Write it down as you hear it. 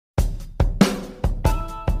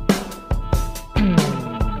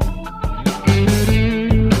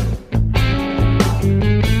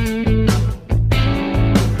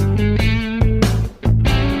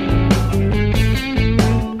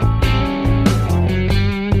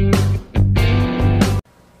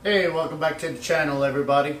welcome back to the channel,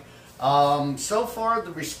 everybody. So far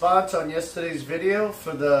the response on yesterday's video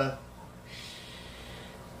for the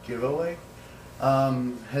giveaway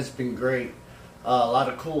has been great. A lot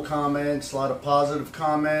of cool comments, a lot of positive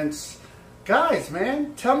comments. Guys,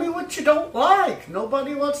 man, tell me what you don't like.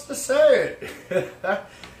 Nobody wants to say it.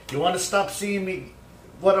 You want to stop seeing me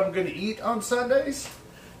what I'm going to eat on Sundays?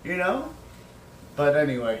 You know? But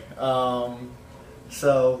anyway,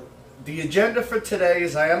 so the agenda for today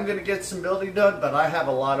is I am going to get some building done, but I have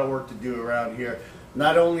a lot of work to do around here.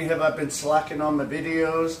 Not only have I been slacking on my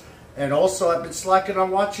videos, and also I've been slacking on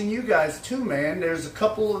watching you guys too, man. There's a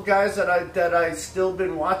couple of guys that I still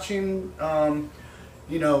been watching,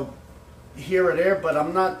 you know, here or there, but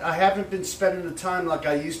I haven't been spending the time like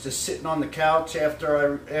I used to, sitting on the couch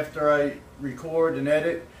after I record and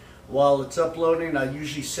edit while it's uploading. I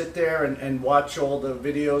usually sit there and watch all the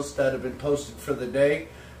videos that have been posted for the day.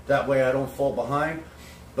 That way I don't fall behind.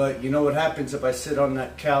 But you know what happens if I sit on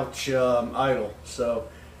that couch idle. So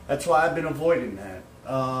that's why I've been avoiding that.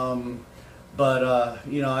 You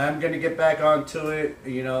know, I'm going to get back onto it,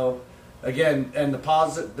 you know, again, and the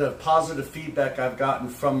positive feedback I've gotten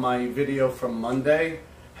from my video from Monday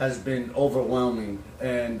has been overwhelming.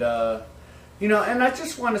 And, you know, and I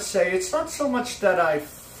just want to say, it's not so much that I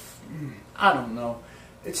don't know.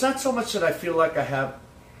 It's not so much that I feel like I have,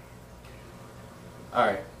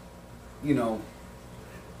 alright, you know,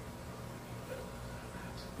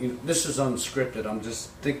 this is unscripted. I'm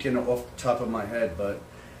just thinking off the top of my head, but,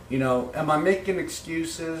 you know, am I making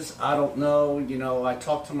excuses? I don't know. You know, I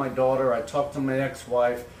talk to my daughter, I talk to my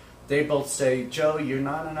ex-wife. They both say, Joe, you're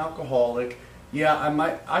not an alcoholic. Yeah,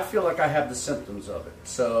 I feel like I have the symptoms of it.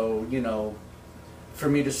 So, you know, for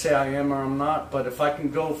me to say I am or I'm not, but if I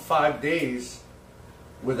can go 5 days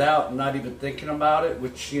without not even thinking about it,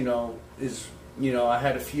 which, you know, is, you know, I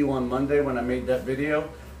had a few on Monday when I made that video.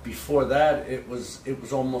 Before that, it was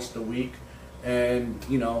almost a week, and,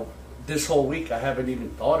 you know, this whole week I haven't even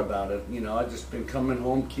thought about it. You know, I've just been coming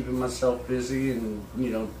home, keeping myself busy and, you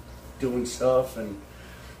know, doing stuff. And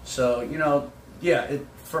so, you know, yeah,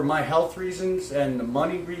 for my health reasons and the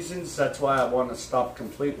money reasons, that's why I want to stop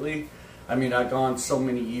completely. I mean, I've gone so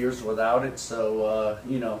many years without it, so,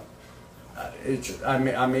 you know, I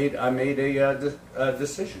made a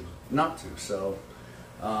decision not to. So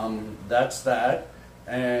that's that.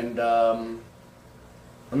 And let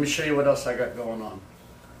me show you what else I got going on.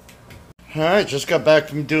 Alright, just got back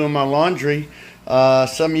from doing my laundry.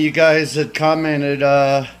 Some of you guys had commented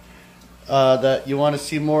that you want to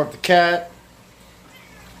see more of the cat.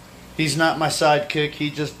 He's not my sidekick. He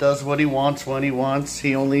just does what he wants when he wants.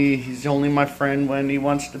 He's only my friend when he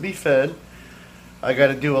wants to be fed. I got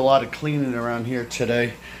to do a lot of cleaning around here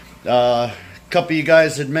today. A couple of you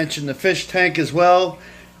guys had mentioned the fish tank as well,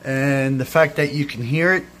 and the fact that you can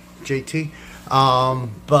hear it, JT.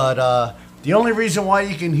 The only reason why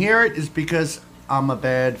you can hear it is because I'm a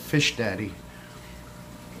bad fish daddy.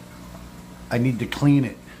 I need to clean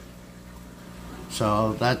it.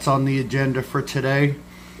 So that's on the agenda for today.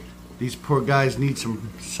 These poor guys need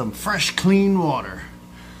some fresh, clean water.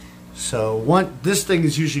 So this thing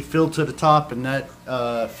is usually filled to the top, and that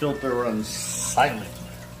filter runs silent.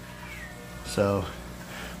 So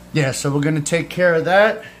yeah, so we're gonna take care of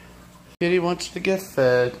that. Kitty wants to get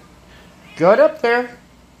fed. Get up there.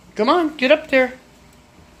 Come on, get up there.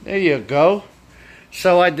 There you go.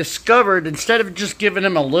 So I discovered, instead of just giving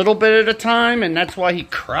him a little bit at a time, and that's why he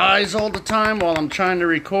cries all the time while I'm trying to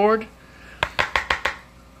record.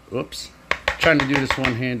 Whoops. Trying to do this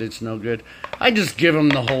one-handed, it's no good. I just give him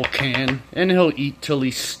the whole can, and he'll eat till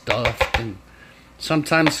he's stuffed. And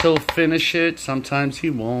sometimes he'll finish it, sometimes he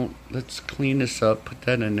won't. Let's clean this up, put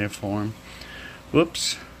that in there for him.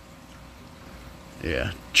 Whoops.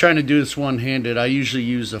 Yeah, trying to do this one-handed. I usually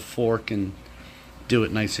use a fork and do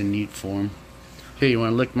it nice and neat for him. Here, you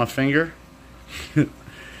want to lick my finger?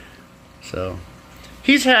 So,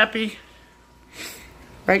 he's happy.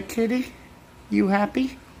 Right, kitty? You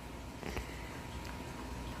happy?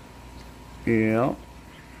 Yeah.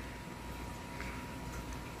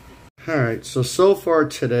 Alright, so far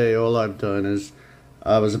today, all I've done is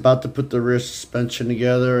I was about to put the rear suspension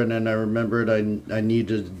together, and then I remembered I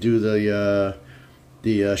needed to do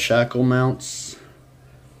the shackle mounts.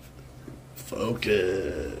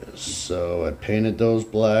 Focus. So I painted those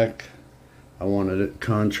black. I wanted it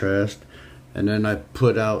contrast, and then I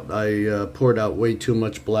poured out way too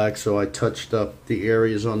much black, so I touched up the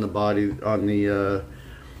areas on the body, on the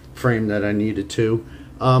frame that I needed to.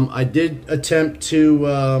 I did attempt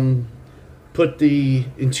to put the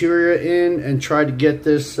interior in and try to get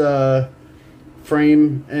this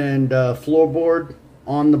frame and floorboard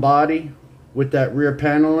on the body with that rear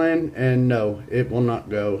panel in, and no, it will not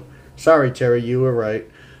go. Sorry, Terry, you were right.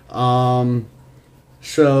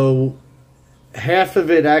 So half of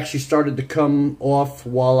it actually started to come off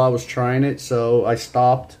while I was trying it, so I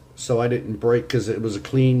stopped so I didn't break, because it was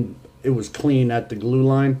clean at the glue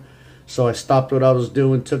line. So I stopped what I was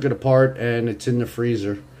doing, took it apart, and it's in the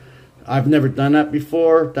freezer. I've never done that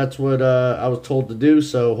before. That's what I was told to do,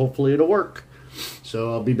 so hopefully it'll work.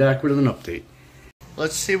 So I'll be back with an update.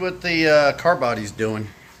 Let's see what the car body's doing,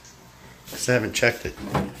 because I haven't checked it.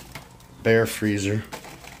 Bare freezer.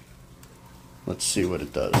 Let's see what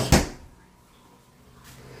it does.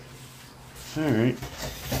 Alright.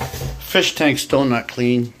 Fish tank's still not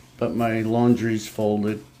clean, but my laundry's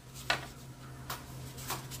folded.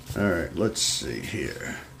 Alright, let's see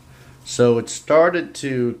here. So it started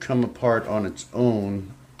to come apart on its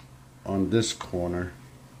own on this corner.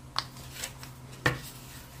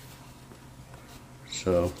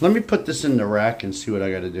 So let me put this in the rack and see what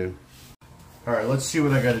I gotta do. Alright, let's see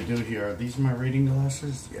what I gotta do here. Are these my reading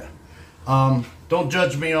glasses? Yeah. Don't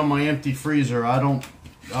judge me on my empty freezer.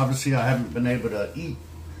 Obviously I haven't been able to eat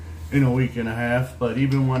in a week and a half, but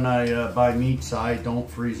even when I buy meats, I don't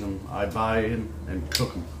freeze them. I buy them and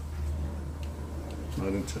cook them. Not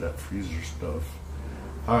into that freezer stuff.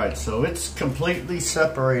 Alright, so it's completely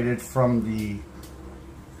separated from the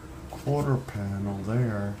quarter panel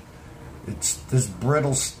there. It's this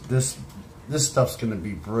brittle, this stuff's gonna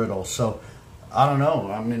be brittle. So I don't know.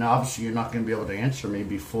 I mean, obviously you're not gonna be able to answer me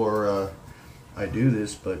before I do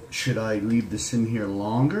this, but should I leave this in here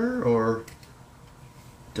longer, or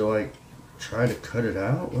do I try to cut it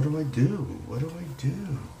out? What do I do? What do I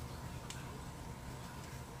do?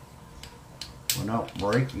 Without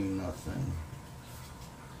breaking nothing.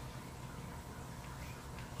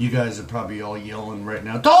 You guys are probably all yelling right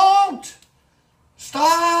now, don't!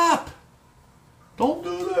 Stop! Don't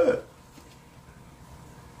do that.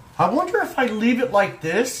 I wonder if I leave it like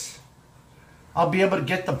this, I'll be able to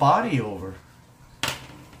get the body over.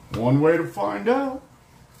 One way to find out.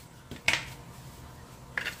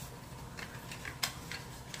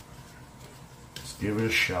 Let's give it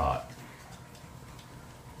a shot.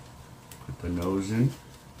 Put the nose in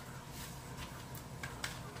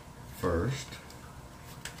first.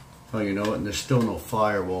 Oh, you know what? And there's still no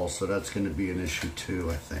firewall, so that's going to be an issue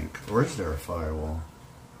too, I think. Or is there a firewall?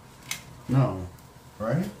 No.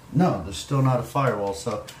 Right? No, there's still not a firewall,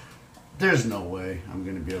 so there's no way I'm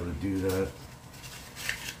going to be able to do that.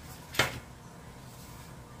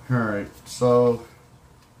 Alright, so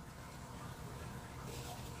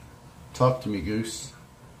talk to me, Goose.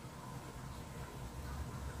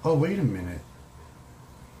 Oh, wait a minute.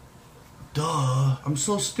 Duh. I'm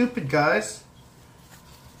so stupid, guys.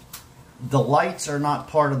 The lights are not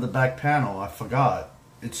part of the back panel. I forgot.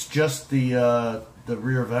 It's just the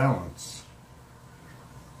rear valance.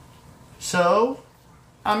 So,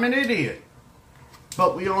 I'm an idiot.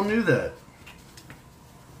 But we all knew that.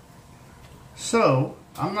 So,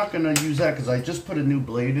 I'm not going to use that because I just put a new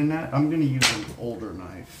blade in that. I'm going to use an older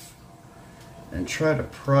knife and try to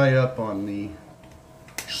pry up on the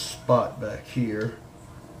spot back here.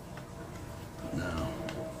 Now,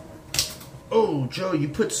 oh, Joe, you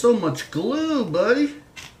put so much glue, buddy.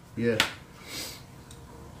 Yeah.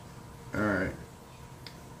 Alright.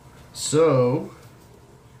 So,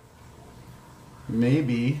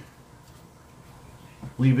 maybe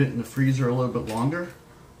leave it in the freezer a little bit longer.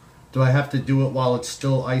 Do I have to do it while it's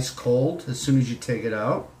still ice cold as soon as you take it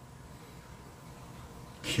out?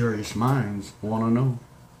 Curious minds want to know,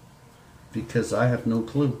 because I have no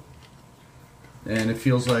clue. And it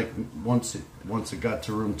feels like once it got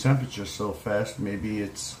to room temperature so fast, maybe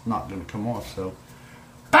it's not going to come off. So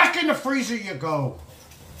back in the freezer you go.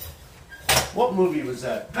 What movie was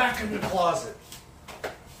that? Back in the closet.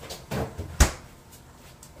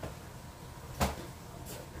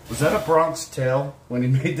 Was that a Bronx Tale when he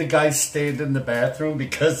made the guy stand in the bathroom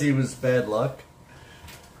because he was bad luck?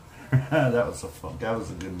 That was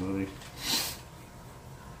a good movie.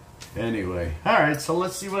 Anyway, all right. So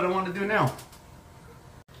let's see what I want to do now.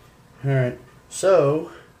 All right.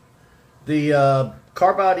 So the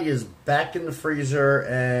car body is back in the freezer,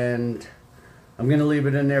 and I'm gonna leave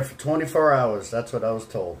it in there for 24 hours. That's what I was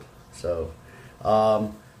told. So,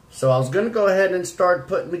 so I was going to go ahead and start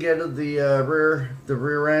putting together the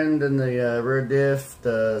rear end and the rear diff,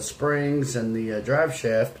 the springs, and the drive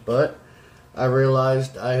shaft, but I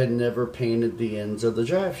realized I had never painted the ends of the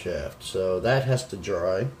drive shaft, so that has to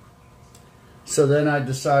dry. So then I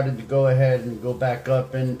decided to go ahead and go back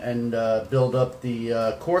up and build up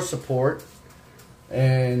the core support,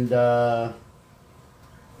 and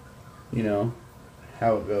you know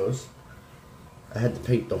how it goes. I had to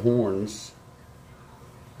paint the horns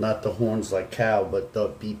Not the horns like cow, but the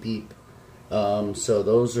beep beep. So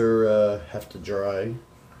those are have to dry.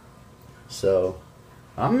 So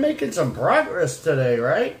I'm making some progress today,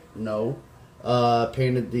 right? No.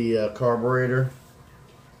 Painted the carburetor.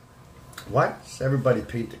 Why does everybody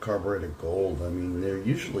paint the carburetor gold? I mean, they're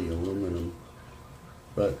usually aluminum.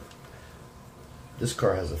 But this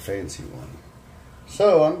car has a fancy one.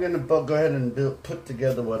 So I'm going to go ahead and put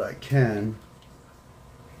together what I can.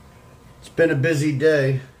 It's been a busy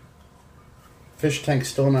day. Fish tank's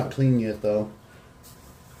still not clean yet though.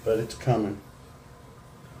 But it's coming.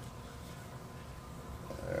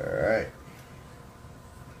 Alright.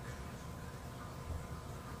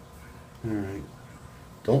 Alright.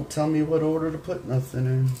 Don't tell me what order to put nothing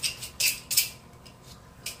in.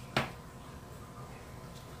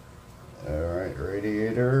 Alright,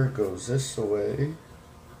 radiator goes this way.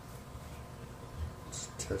 Let's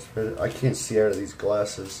test it. I can't see out of these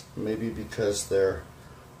glasses. Maybe because they're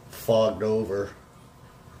fogged over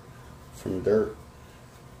from dirt.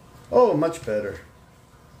 Oh, much better.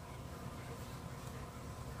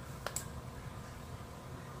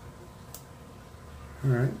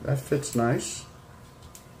 Alright, that fits nice.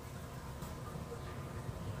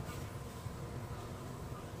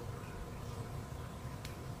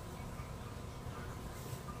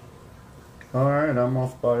 Alright, I'm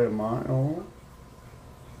off by a mile.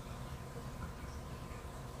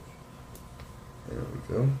 There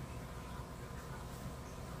we go.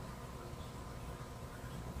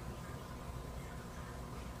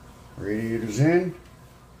 Radiator's in.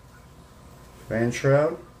 Fan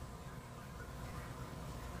shroud.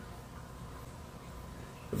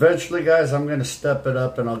 Eventually, guys, I'm going to step it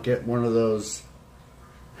up and I'll get one of those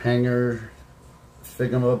hanger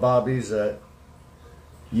thingamabobbies that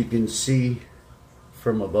you can see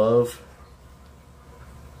from above.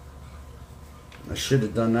 I should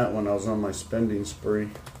have done that when I was on my spending spree.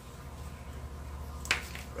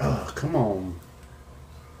 Oh, come on.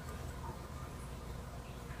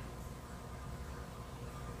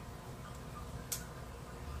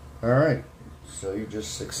 Alright, so you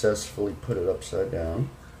just successfully put it upside down.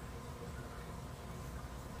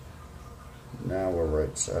 Now we're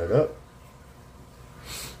right side up.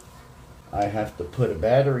 I have to put a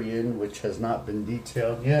battery in, which has not been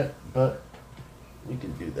detailed yet, but we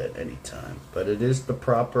can do that anytime. But it is the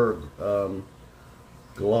proper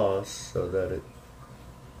gloss so that it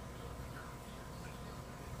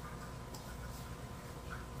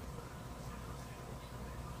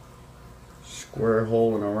square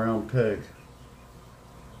hole in a round peg.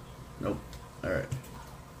 Nope. Alright.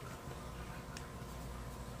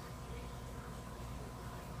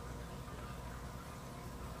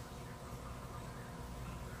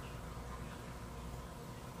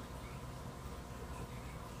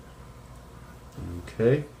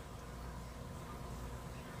 Okay.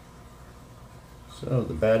 So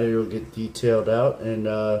the battery will get detailed out, and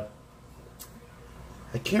I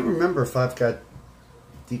can't remember if I've got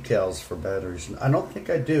decals for batteries. I don't think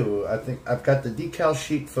I do. I think I've got the decal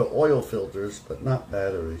sheet for oil filters, but not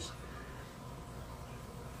batteries.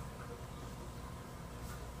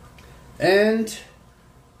 And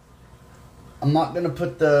I'm not going to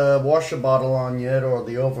put the washer bottle on yet, or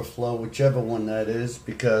the overflow, whichever one that is,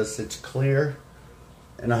 because it's clear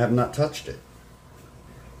and I have not touched it.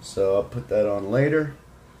 So I'll put that on later.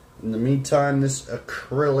 In the meantime, this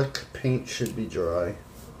acrylic paint should be dry.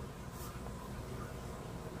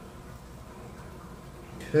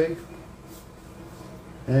 Okay.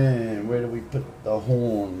 And where do we put the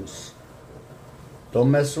horns?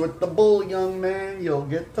 Don't mess with the bull, young man. You'll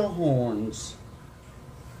get the horns.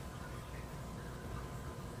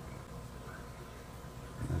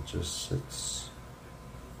 That just sits.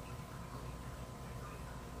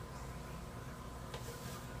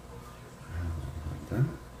 Like that.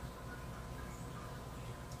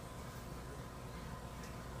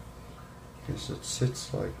 Guess it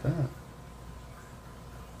sits like that.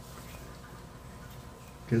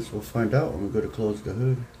 Guess we'll find out when we go to close the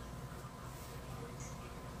hood.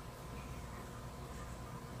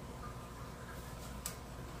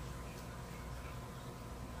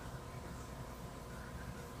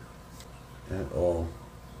 At all.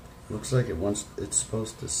 Looks like it's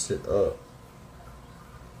supposed to sit up.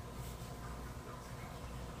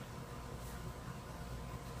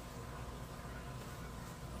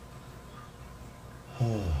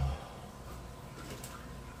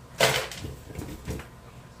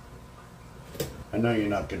 I know you're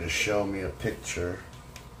not going to show me a picture.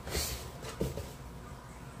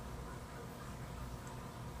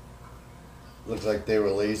 Looks like they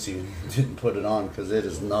were lazy and didn't put it on because it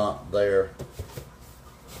is not there.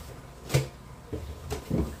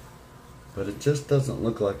 But but it just doesn't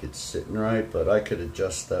look like it's sitting right, but I could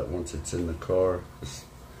adjust that once it's in the car. It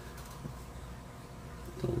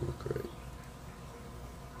don't look right.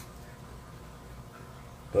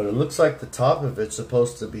 But it looks like the top of it's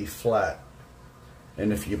supposed to be flat.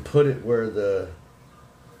 And if you put it where the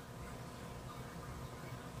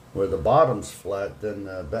bottom's flat, then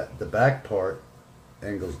the back part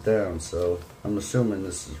angles down. So I'm assuming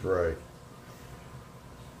this is right.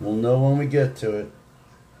 We'll know when we get to it.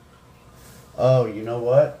 Oh, you know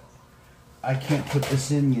what? I can't put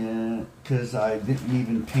this in yet because I didn't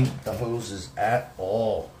even paint the hoses at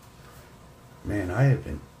all. Man, I have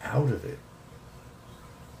been out of it.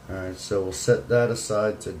 Alright, so we'll set that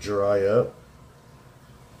aside to dry up.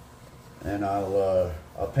 And I'll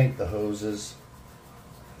paint the hoses.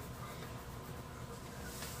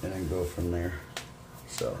 And then go from there.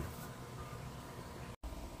 So.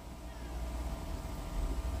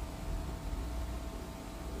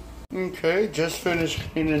 Okay, just finished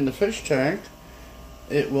cleaning the fish tank.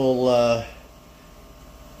 It will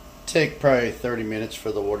take probably 30 minutes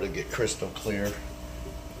for the water to get crystal clear.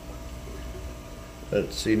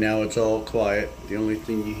 Let's see, now it's all quiet. The only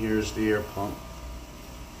thing you hear is the air pump.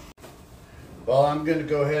 Well, I'm going to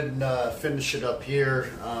go ahead and finish it up here.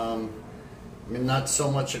 I mean, not so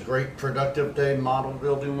much a great productive day model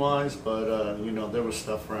building wise, but you know, there was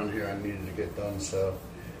stuff around here I needed to get done. So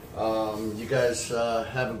you guys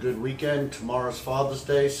have a good weekend. Tomorrow's Father's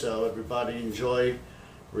Day, so everybody enjoy,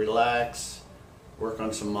 relax, work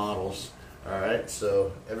on some models. All right,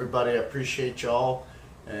 so everybody, I appreciate y'all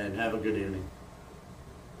and have a good evening.